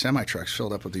got all these semi trucks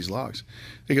filled up with these logs.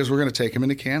 He goes, we're going to take them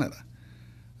into Canada.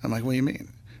 I'm like, what do you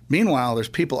mean? Meanwhile, there's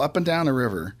people up and down the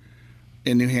river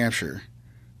in New Hampshire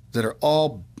that are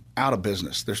all out of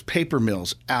business. There's paper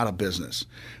mills out of business.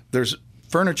 There's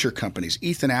furniture companies.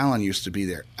 Ethan Allen used to be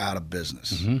there, out of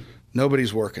business.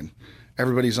 Nobody's working.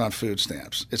 Everybody's on food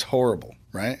stamps. It's horrible,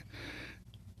 right?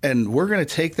 And we're going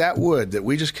to take that wood that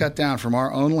we just cut down from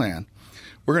our own land.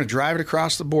 We're going to drive it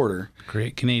across the border.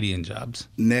 Create Canadian jobs.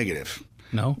 Negative.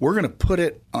 No. We're going to put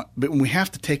it on, but we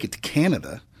have to take it to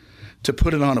Canada to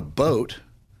put it on a boat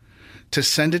to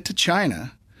send it to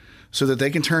China so that they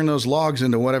can turn those logs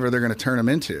into whatever they're going to turn them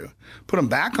into, put them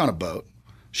back on a boat,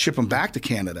 ship them back to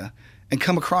Canada, and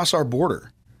come across our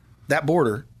border, that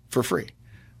border, for free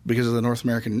because of the North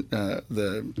American,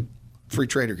 the Free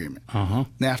Trade Agreement,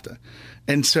 NAFTA.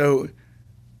 And so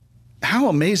how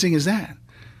amazing is that?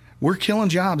 We're killing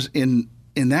jobs in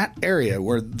that area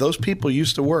where those people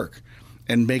used to work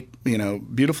and make,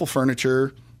 beautiful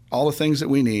furniture, all the things that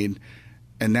we need.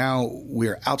 And now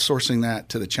we're outsourcing that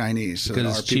to the Chinese. So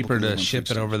because it's cheaper to ship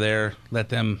it over there, let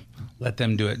them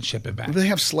do it and ship it back. They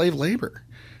have slave labor.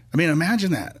 I mean,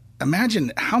 imagine that.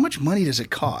 Imagine how much money does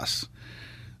it cost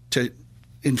to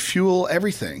fuel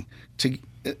everything,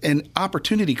 and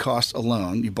opportunity cost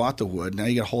alone. You bought the wood, now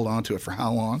you got to hold on to it for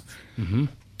how long?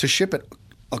 To ship it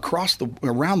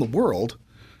around the world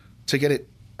to get it.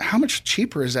 How much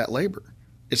cheaper is that labor?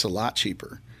 It's a lot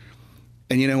cheaper.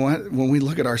 And you know what? When we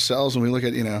look at ourselves, when we look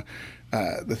at,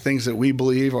 the things that we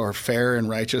believe are fair and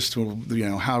righteous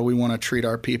to, how do we want to treat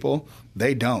our people?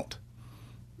 They don't.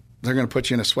 They're going to put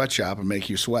you in a sweatshop and make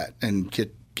you sweat and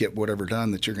get whatever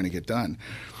done that you're going to get done.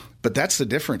 But that's the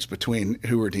difference between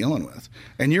who we're dealing with.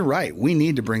 And you're right. We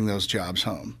need to bring those jobs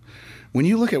home. When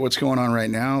you look at what's going on right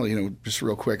now, just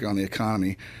real quick on the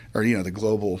economy or, the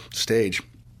global stage,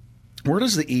 where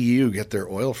does the EU get their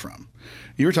oil from?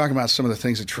 You were talking about some of the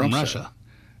things that Trump from said. Russia.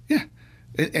 Yeah.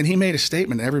 And he made a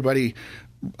statement. Everybody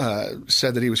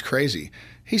said that he was crazy.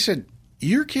 He said,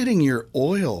 you're getting your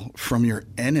oil from your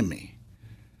enemy.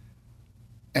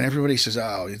 And everybody says,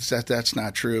 oh, that's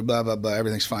not true, blah, blah, blah,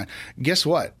 everything's fine. Guess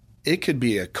what? It could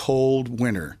be a cold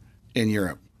winter in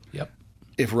Europe. Yep.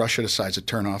 If Russia decides to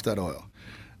turn off that oil.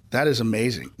 That is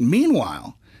amazing.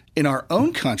 Meanwhile, in our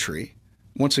own country,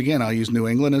 once again, I'll use New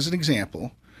England as an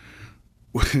example,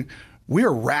 we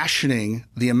are rationing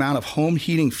the amount of home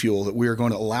heating fuel that we are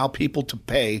going to allow people to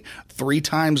pay 3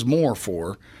 times more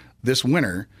for this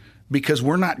winter because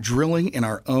we're not drilling in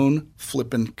our own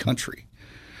flippin' country.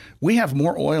 We have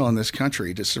more oil in this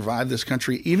country to survive this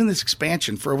country, even this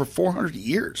expansion, for over 400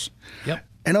 years. Yep.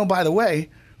 And oh, by the way,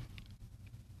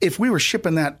 if we were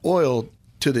shipping that oil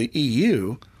to the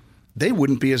EU, they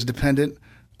wouldn't be as dependent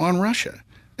on Russia.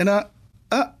 And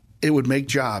it would make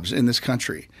jobs in this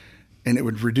country, and it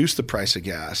would reduce the price of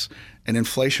gas, and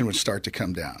inflation would start to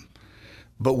come down.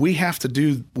 But we have to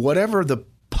do whatever the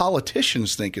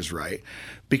politicians think is right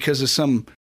because of some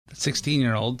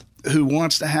 16-year-old who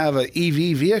wants to have an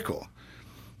EV vehicle.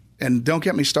 And don't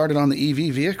get me started on the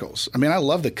EV vehicles. I mean, I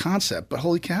love the concept, but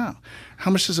holy cow,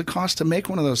 how much does it cost to make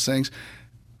one of those things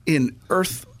in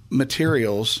earth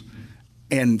materials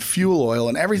and fuel oil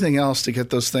and everything else to get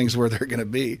those things where they're going to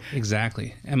be?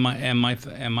 Exactly. And my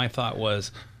thought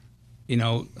was,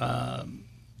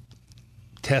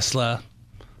 Tesla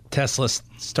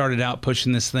started out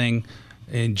pushing this thing,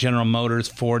 in General Motors,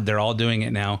 Ford, they're all doing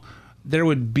it now. There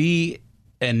would be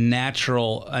a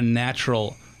natural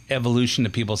evolution to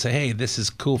people say, hey, this is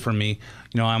cool for me.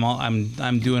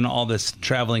 I'm doing all this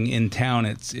traveling in town.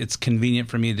 It's convenient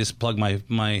for me to just plug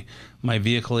my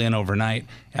vehicle in overnight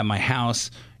at my house.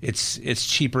 It's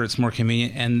cheaper, it's more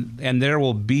convenient, and there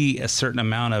will be a certain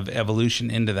amount of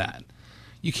evolution into that.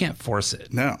 You can't force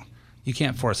it. No. You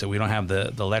can't force it. We don't have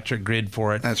the electric grid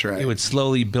for it. That's right. It would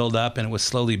slowly build up, and it would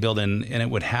slowly build in, and it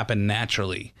would happen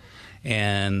naturally.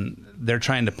 And they're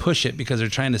trying to push it because they're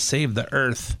trying to save the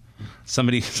earth.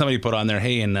 Somebody put on there,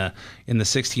 hey, in the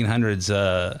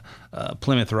 1600s,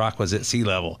 Plymouth Rock was at sea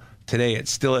level. Today,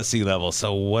 it's still at sea level.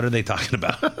 So what are they talking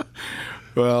about?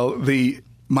 Well, the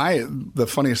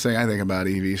funniest thing I think about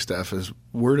EV stuff is,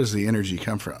 where does the energy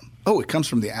come from? Oh, it comes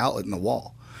from the outlet in the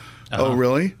wall. Uh-huh. Oh,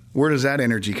 really? Where does that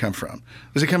energy come from?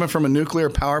 Is it coming from a nuclear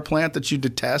power plant that you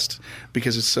detest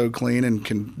because it's so clean and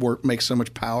can make so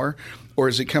much power? Or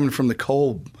is it coming from the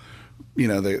coal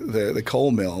the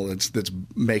coal mill that's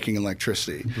making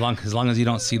electricity. As long as you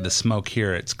don't see the smoke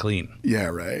here, it's clean. Yeah,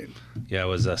 right. Yeah, I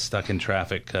was stuck in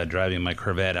traffic driving my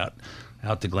Corvette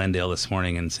out to Glendale this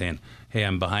morning and saying, hey,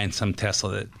 I'm behind some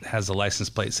Tesla that has a license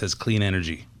plate that says clean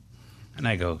energy. And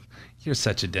I go, you're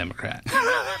such a Democrat.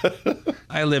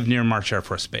 I live near March Air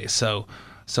Force Base, so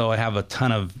I have a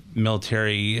ton of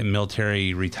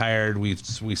military retired. We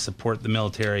support the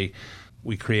military.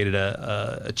 We created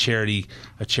a charity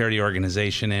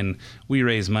organization, and we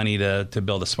raise money to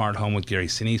build a smart home with Gary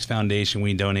Sinise Foundation.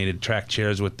 We donated track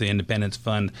chairs with the Independence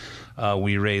Fund.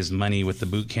 We raised money with the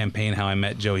boot campaign, How I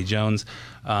Met Joey Jones.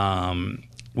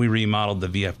 We remodeled the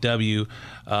VFW.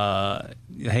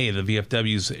 Hey, the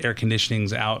VFW's air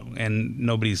conditioning's out, and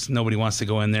nobody wants to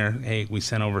go in there. Hey, we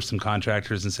sent over some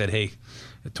contractors and said, hey,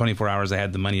 24 hours I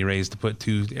had the money raised to put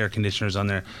 2 air conditioners on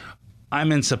there.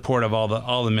 I'm in support of all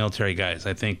the military guys.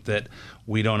 I think that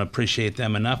we don't appreciate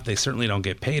them enough. They certainly don't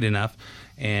get paid enough,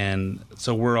 and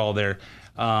so we're all there.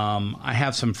 I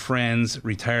have some friends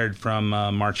retired from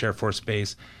March Air Force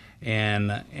Base,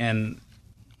 and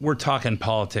we're talking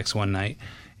politics one night,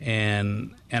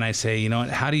 and I say, you know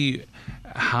what?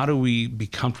 How do we be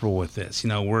comfortable with this? You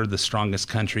know, we're the strongest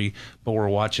country, but we're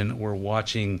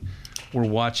watching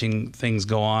things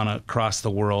go on across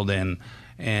the world, and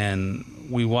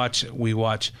we watch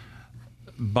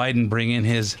Biden bring in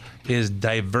his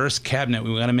diverse cabinet.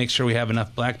 We got to make sure we have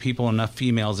enough black people, enough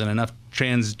females, and enough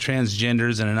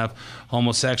transgenders, and enough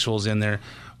homosexuals in there.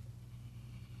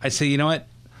 I say, you know what?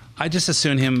 I just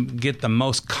assume him get the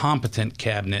most competent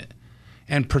cabinet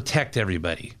and protect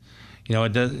everybody. You know,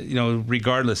 it does. You know,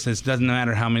 regardless, it doesn't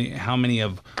matter how many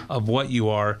of what you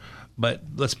are, but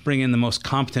let's bring in the most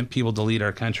competent people to lead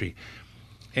our country.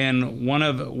 And one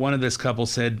of this couple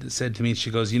said to me,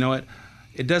 she goes, you know what?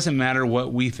 It doesn't matter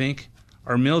what we think.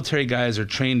 Our military guys are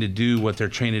trained to do what they're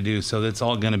trained to do, so that's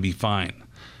all going to be fine.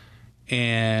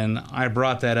 And I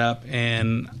brought that up,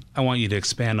 and I want you to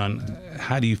expand on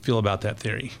how do you feel about that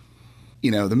theory?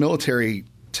 You know, the military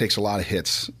takes a lot of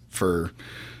hits for,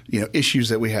 you know, issues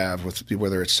that we have with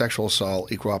whether it's sexual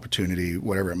assault, equal opportunity,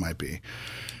 whatever it might be.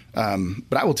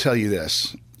 But I will tell you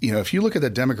this. You know, if you look at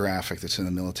the demographic that's in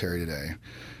the military today,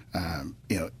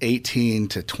 you know, 18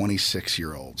 to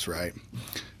 26-year-olds, right?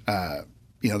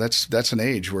 You know, that's an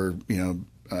age where, you know,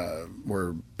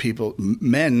 where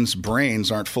men's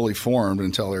brains aren't fully formed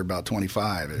until they're about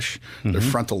 25-ish. Mm-hmm. Their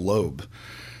frontal lobe.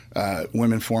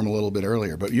 Women form a little bit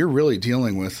earlier, but you're really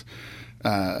dealing with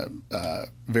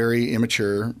very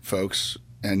immature folks,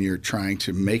 and you're trying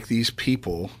to make these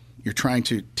people. You're trying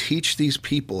to teach these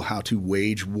people how to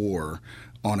wage war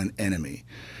on an enemy.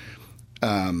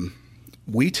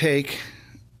 We take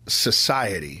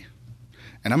society,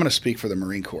 and I'm going to speak for the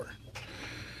Marine Corps.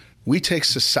 We take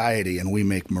society and we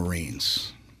make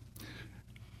Marines.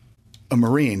 A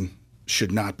Marine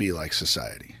should not be like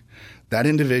society. That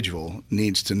individual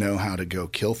needs to know how to go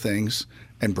kill things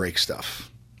and break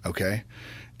stuff, okay?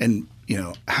 And, you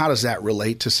know, how does that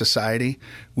relate to society?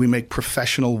 We make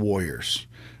professional warriors.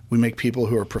 We make people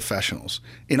who are professionals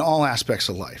in all aspects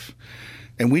of life.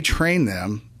 And we train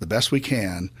them the best we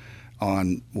can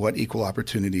on what equal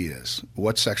opportunity is,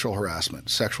 what sexual harassment,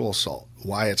 sexual assault,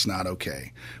 why it's not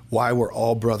okay, why we're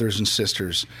all brothers and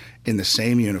sisters in the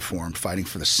same uniform fighting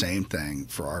for the same thing,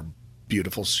 for our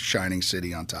beautiful shining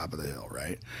city on top of the hill,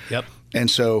 right? Yep. And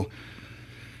so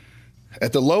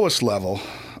at the lowest level,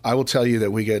 I will tell you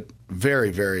that we get very,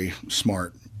 very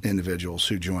smart individuals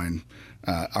who join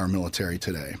our military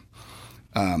today.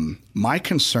 My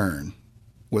concern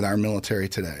with our military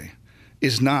today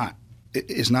is not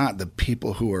the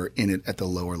people who are in it at the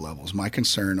lower levels. My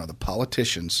concern are the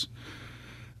politicians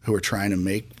who are trying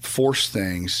to force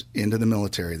things into the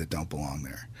military that don't belong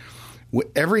there.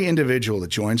 Every individual that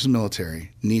joins the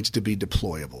military needs to be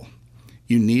deployable.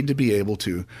 You need to be able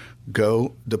to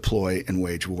go deploy and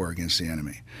wage war against the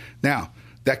enemy. Now,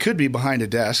 that could be behind a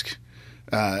desk,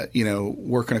 you know,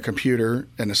 working a computer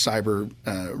in a cyber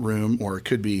room, or it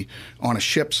could be on a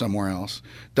ship somewhere else.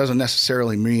 Doesn't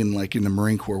necessarily mean like in the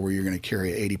Marine Corps where you're going to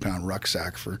carry an 80-pound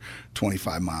rucksack for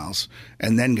 25 miles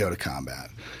and then go to combat.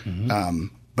 Mm-hmm.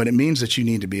 But it means that you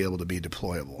need to be able to be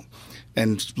deployable.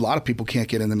 And a lot of people can't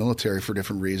get in the military for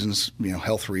different reasons, you know,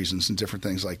 health reasons and different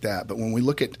things like that. But when we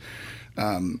look at,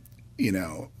 you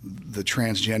know, the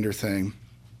transgender thing,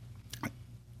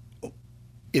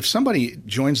 if somebody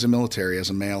joins the military as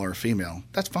a male or a female,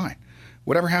 that's fine.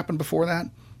 Whatever happened before that,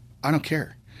 I don't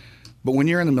care. But when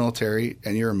you're in the military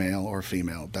and you're a male or a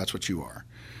female, that's what you are.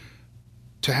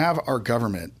 To have our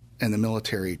government and the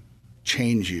military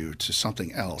change you to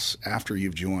something else after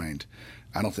you've joined,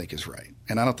 I don't think is right.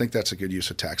 And I don't think that's a good use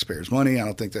of taxpayers' money. I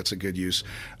don't think that's a good use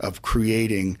of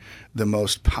creating the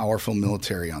most powerful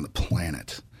military on the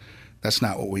planet. That's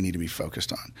not what we need to be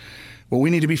focused on. What we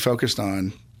need to be focused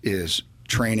on is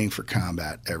training for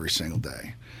combat every single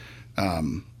day.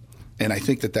 And I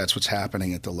think that that's what's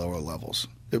happening at the lower levels.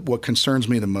 What concerns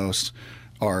me the most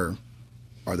are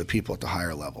the people at the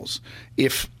higher levels.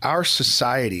 If our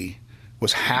society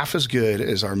was half as good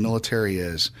as our military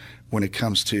is when it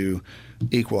comes to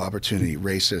equal opportunity,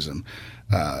 racism,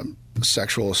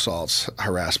 sexual assaults,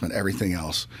 harassment, everything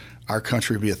else, our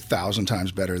country would be 1,000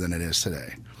 times better than it is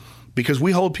today. Because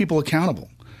we hold people accountable.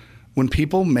 When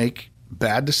people make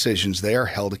bad decisions, they are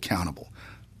held accountable.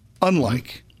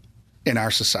 Unlike in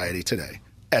our society today,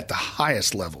 at the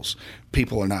highest levels,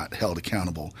 people are not held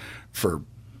accountable for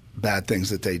bad things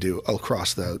that they do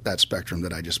across that spectrum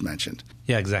that I just mentioned.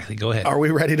 Yeah, exactly. Go ahead. Are we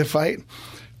ready to fight?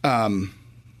 Let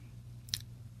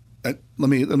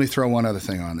me throw one other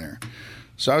thing on there.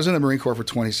 So I was in the Marine Corps for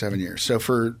 27 years. So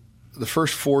for the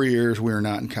first 4 years, we were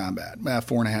not in combat,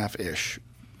 4.5-ish,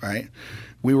 right?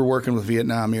 We were working with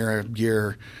Vietnam era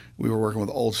gear. We were working with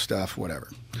old stuff, whatever.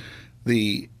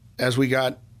 As we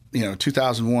got,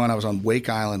 2001, I was on Wake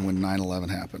Island when 9/11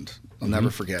 happened. I'll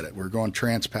never forget it. We were going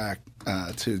Transpac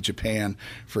to Japan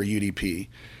for UDP.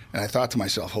 And I thought to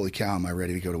myself, holy cow, am I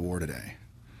ready to go to war today?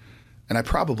 And I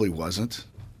probably wasn't,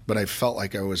 but I felt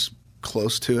like I was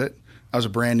close to it. I was a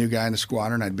brand new guy in the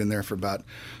squadron. I'd been there for about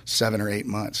 7 or 8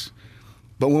 months.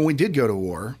 But when we did go to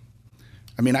war,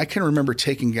 I can remember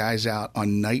taking guys out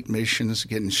on night missions,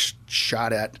 getting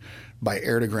shot at by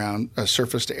air-to-ground,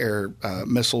 surface-to-air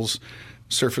missiles,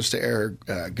 surface-to-air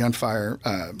gunfire,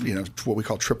 what we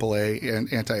call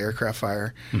AAA, anti-aircraft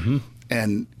fire,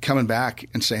 and coming back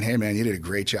and saying, hey, man, you did a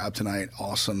great job tonight.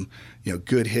 Awesome.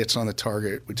 Good hits on the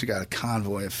target. We took out a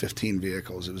convoy of 15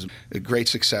 vehicles. It was a great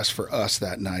success for us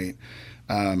that night.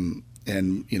 And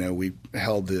we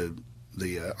held the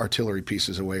artillery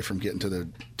pieces away from getting to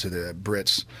the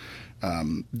Brits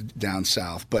down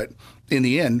south. But in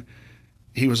the end,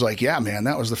 he was like, yeah, man,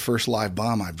 that was the first live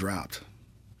bomb I've dropped.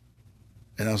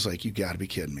 And I was like, you got to be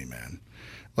kidding me, man.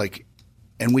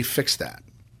 And we fixed that.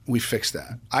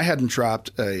 I hadn't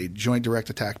dropped a joint direct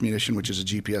attack munition, which is a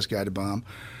GPS-guided bomb.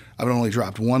 I've only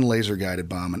dropped one laser-guided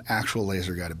bomb, an actual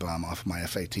laser-guided bomb off of my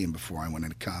FA team before I went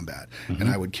into combat. And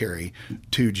I would carry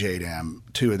 2 JDAM,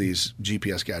 2 of these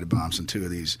GPS-guided bombs and 2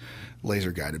 of these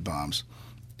laser-guided bombs.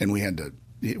 And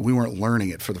we weren't learning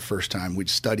it for the first time. We'd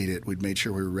studied it. We'd made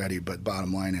sure we were ready. But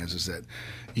bottom line is that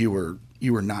you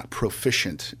were not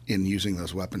proficient in using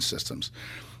those weapon systems.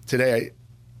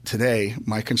 Today,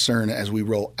 my concern as we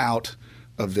roll out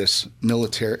of this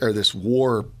military or this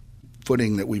war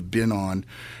footing that we've been on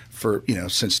for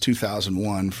since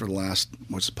 2001 for the last,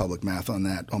 what's the public math on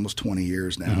that, almost 20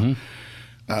 years now,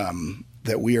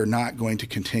 that we are not going to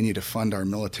continue to fund our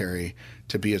military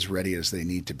to be as ready as they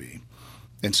need to be.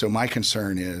 And so my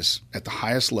concern is at the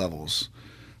highest levels,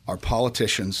 our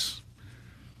politicians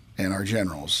and our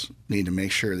generals need to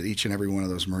make sure that each and every one of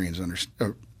those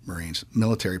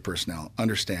military personnel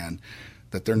understand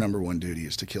that their number one duty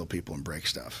is to kill people and break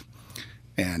stuff.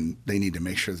 And they need to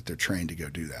make sure that they're trained to go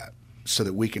do that so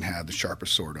that we can have the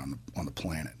sharpest sword on the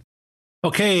planet.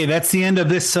 Okay, that's the end of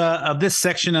this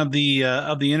section of the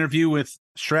interview with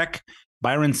Shrek,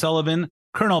 Byron Sullivan,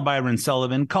 Colonel Byron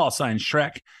Sullivan, call sign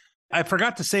Shrek. I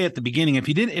forgot to say at the beginning,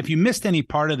 if you missed any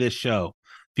part of this show,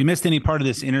 if you missed any part of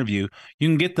this interview, you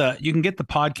can get the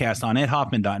podcast on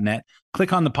edhoffman.net.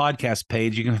 Click on the podcast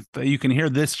page. You can hear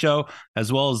this show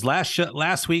as well as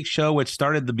last week's show, which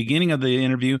started the beginning of the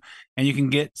interview, and you can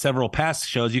get several past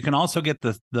shows. You can also get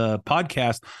the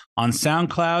podcast on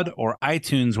SoundCloud or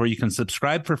iTunes, where you can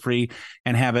subscribe for free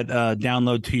and have it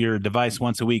download to your device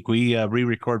once a week. We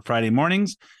re-record Friday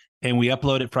mornings, and we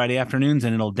upload it Friday afternoons,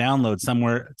 and it'll download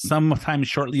sometime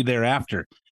shortly thereafter.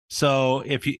 So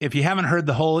if you haven't heard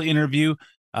the whole interview,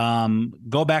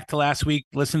 go back to last week,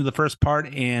 listen to the first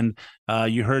part, and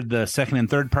you heard the second and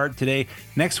third part today.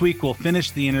 Next week, we'll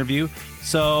finish the interview.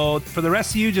 So for the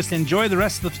rest of you, just enjoy the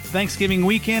rest of the Thanksgiving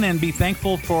weekend and be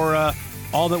thankful for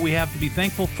all that we have to be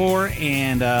thankful for.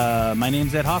 And my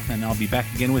name's Ed Hoffman. I'll be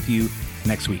back again with you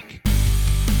next week.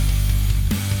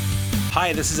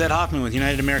 Hi, this is Ed Hoffman with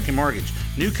United American Mortgage.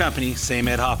 New company, same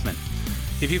Ed Hoffman.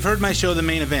 If you've heard my show, The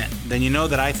Main Event, then you know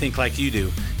that I think like you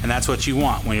do, and that's what you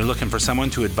want when you're looking for someone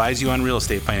to advise you on real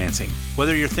estate financing.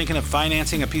 Whether you're thinking of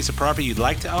financing a piece of property you'd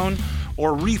like to own,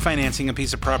 or refinancing a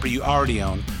piece of property you already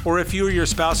own, or if you or your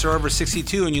spouse are over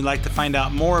 62 and you'd like to find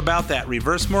out more about that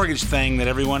reverse mortgage thing that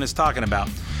everyone is talking about.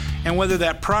 And whether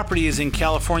that property is in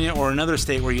California or another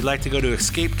state where you'd like to go to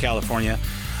escape California,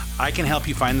 I can help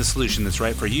you find the solution that's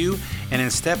right for you and in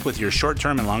step with your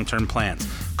short-term and long-term plans.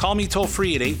 Call me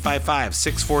toll-free at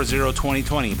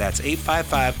 855-640-2020. That's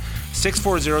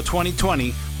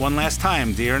 855-640-2020. One last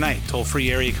time, day or night.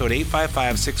 Toll-free area code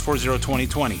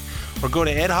 855-640-2020. Or go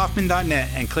to edhoffman.net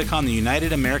and click on the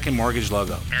United American Mortgage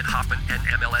logo. Ed Hoffman,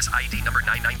 NMLS ID number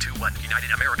 9921.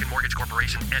 United American Mortgage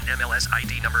Corporation, NMLS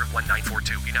ID number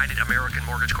 1942. United American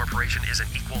Mortgage Corporation is an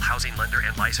equal housing lender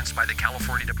and licensed by the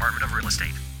California Department of Real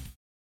Estate.